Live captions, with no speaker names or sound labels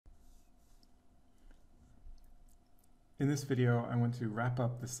In this video, I want to wrap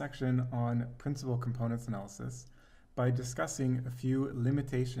up the section on principal components analysis by discussing a few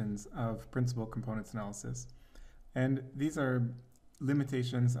limitations of principal components analysis. And these are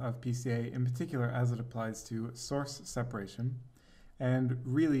limitations of PCA in particular as it applies to source separation, and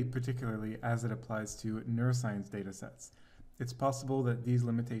really particularly as it applies to neuroscience datasets. It's possible that these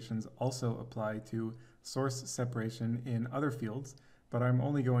limitations also apply to source separation in other fields, but I'm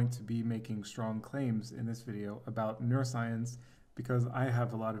only going to be making strong claims in this video about neuroscience because I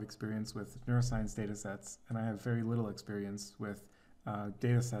have a lot of experience with neuroscience datasets and I have very little experience with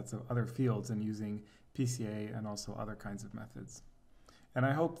datasets of other fields and using PCA and also other kinds of methods. And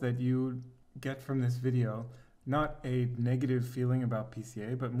I hope that you get from this video not a negative feeling about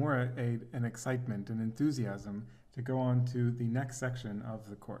PCA, but more an excitement and enthusiasm to go on to the next section of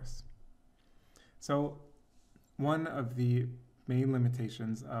the course. So one of the main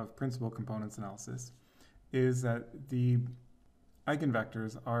limitations of principal components analysis is that the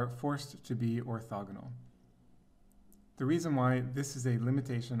eigenvectors are forced to be orthogonal. The reason why this is a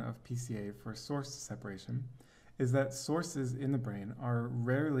limitation of PCA for source separation is that sources in the brain are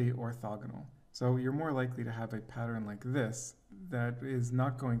rarely orthogonal. So you're more likely to have a pattern like this that is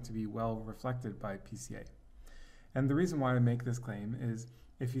not going to be well reflected by PCA. And the reason why I make this claim is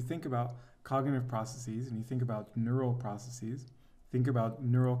if you think about cognitive processes and you think about neural processes, think about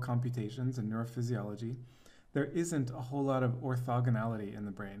neural computations and neurophysiology, there isn't a whole lot of orthogonality in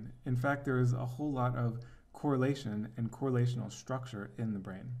the brain. In fact, there is a whole lot of correlation and correlational structure in the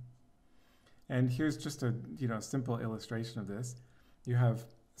brain. And here's just a simple illustration of this. You have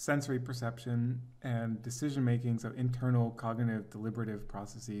sensory perception and decision-making, so internal cognitive deliberative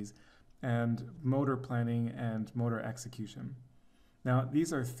processes, and motor planning and motor execution. Now,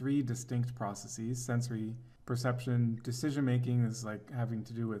 these are three distinct processes. Sensory perception, decision-making is like having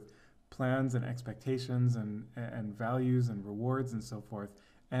to do with plans and expectations and values and rewards and so forth,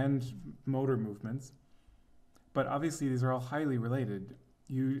 and motor movements. But obviously, these are all highly related.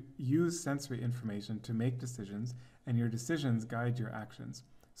 You use sensory information to make decisions, and your decisions guide your actions.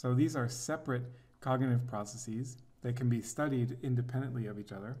 So these are separate cognitive processes that can be studied independently of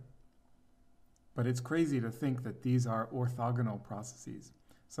each other. But it's crazy to think that these are orthogonal processes.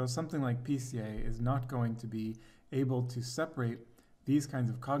 So something like PCA is not going to be able to separate these kinds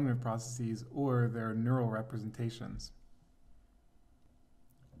of cognitive processes or their neural representations.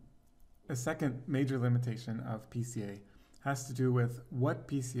 A second major limitation of PCA has to do with what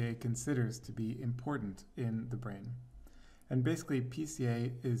PCA considers to be important in the brain. And basically,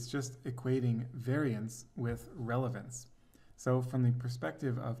 PCA is just equating variance with relevance. So from the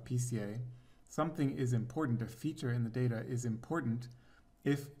perspective of PCA, something is important, a feature in the data is important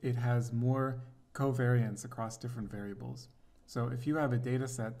if it has more covariance across different variables. So if you have a data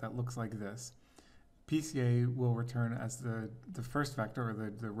set that looks like this, PCA will return as the first vector, or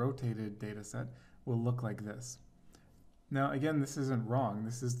the rotated data set will look like this. Now again, this isn't wrong.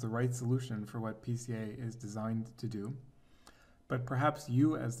 This is the right solution for what PCA is designed to do. But perhaps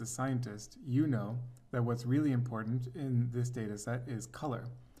you as the scientist, you know that what's really important in this data set is color.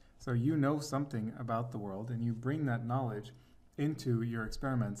 So you know something about the world and you bring that knowledge into your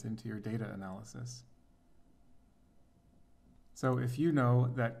experiments, into your data analysis. So if you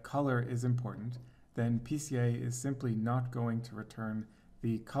know that color is important, then PCA is simply not going to return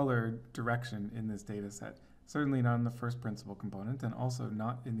the color direction in this data set. Certainly not in the first principal component, and also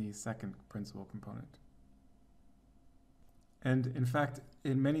not in the second principal component. And in fact,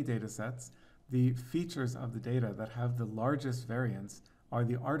 in many data sets, the features of the data that have the largest variance are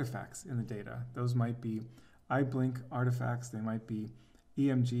the artifacts in the data. Those might be eye blink artifacts, they might be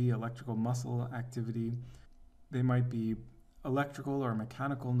EMG, electrical muscle activity, they might be electrical or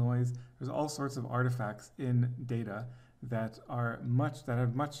mechanical noise. There's all sorts of artifacts in data that have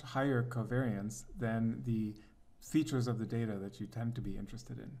much higher covariance than the features of the data that you tend to be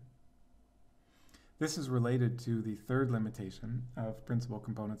interested in. This is related to the third limitation of principal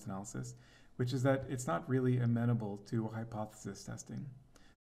components analysis, which is that it's not really amenable to hypothesis testing.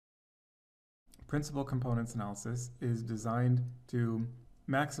 Principal components analysis is designed to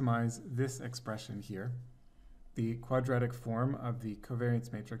maximize this expression here, the quadratic form of the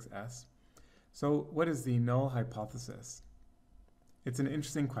covariance matrix S. So what is the null hypothesis? It's an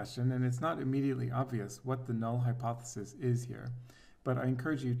interesting question, and it's not immediately obvious what the null hypothesis is here, but I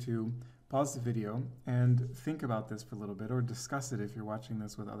encourage you to pause the video and think about this for a little bit, or discuss it if you're watching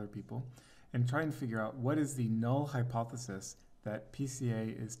this with other people, and try and figure out what is the null hypothesis that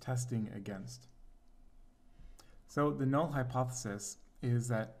PCA is testing against. So the null hypothesis is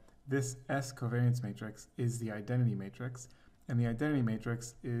that this S covariance matrix is the identity matrix, and the identity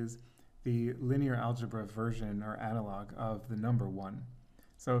matrix is the linear algebra version or analog of the number 1.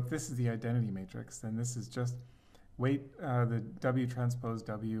 So if this is the identity matrix, then this is just weight the W transpose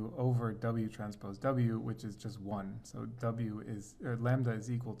W over W transpose W, which is just 1. So lambda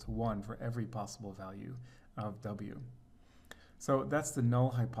is equal to 1 for every possible value of W. So that's the null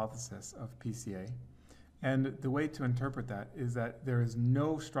hypothesis of PCA. And the way to interpret that is that there is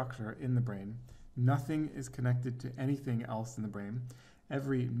no structure in the brain. Nothing is connected to anything else in the brain.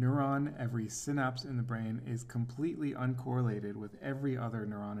 Every neuron, every synapse in the brain is completely uncorrelated with every other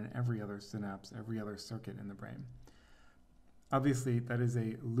neuron and every other synapse, every other circuit in the brain. Obviously, that is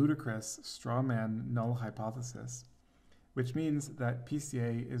a ludicrous straw man null hypothesis, which means that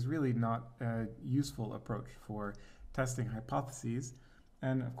PCA is really not a useful approach for testing hypotheses.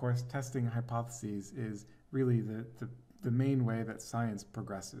 And of course, testing hypotheses is really the main way that science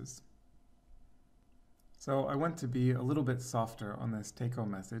progresses. So I want to be a little bit softer on this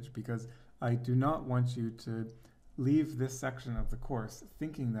take-home message because I do not want you to leave this section of the course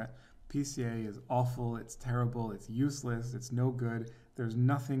thinking that PCA is awful, it's terrible, it's useless, it's no good, there's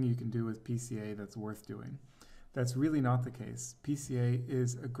nothing you can do with PCA that's worth doing. That's really not the case. PCA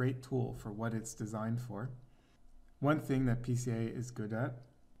is a great tool for what it's designed for. One thing that PCA is good at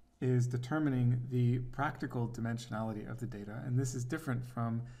is determining the practical dimensionality of the data, and this is different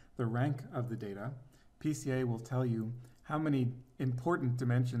from the rank of the data. PCA will tell you how many important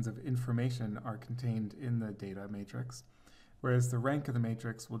dimensions of information are contained in the data matrix, whereas the rank of the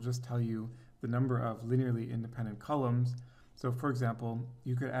matrix will just tell you the number of linearly independent columns. So for example,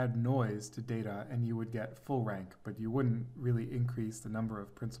 you could add noise to data and you would get full rank, but you wouldn't really increase the number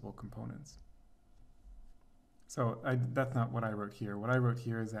of principal components. So that's not what I wrote here. What I wrote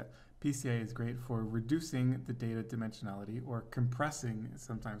here is that PCA is great for reducing the data dimensionality, or compressing, it's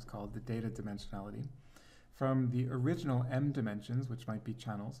sometimes called, the data dimensionality, from the original M dimensions, which might be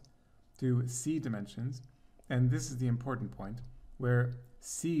channels, to C dimensions. And this is the important point, where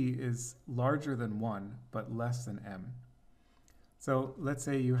C is larger than 1, but less than M. So let's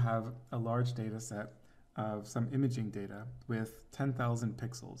say you have a large data set of some imaging data with 10,000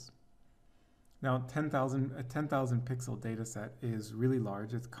 pixels. Now, a 10,000 pixel data set is really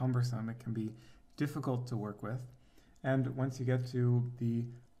large, it's cumbersome, it can be difficult to work with. And once you get to the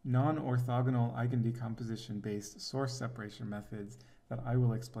non-orthogonal eigendecomposition-based source separation methods that I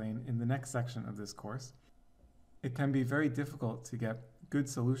will explain in the next section of this course, it can be very difficult to get good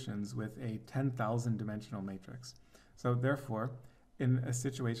solutions with a 10,000 dimensional matrix. So therefore, in a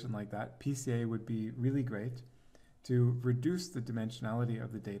situation like that, PCA would be really great to reduce the dimensionality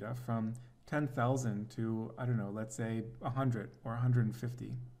of the data from 10,000 to, I don't know, let's say 100 or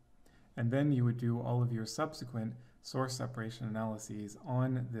 150. And then you would do all of your subsequent source separation analyses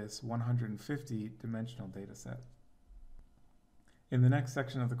on this 150 dimensional data set. In the next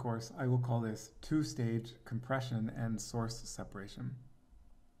section of the course, I will call this two-stage compression and source separation.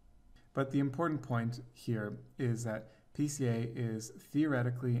 But the important point here is that PCA is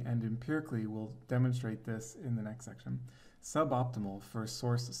theoretically and empirically, we'll demonstrate this in the next section, suboptimal for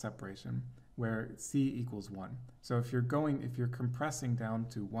source separation, where C equals 1. So if you're compressing down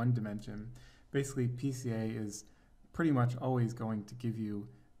to one dimension, basically PCA is pretty much always going to give you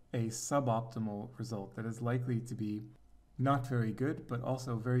a suboptimal result that is likely to be not very good, but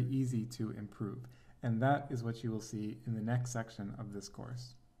also very easy to improve. And that is what you will see in the next section of this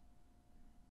course.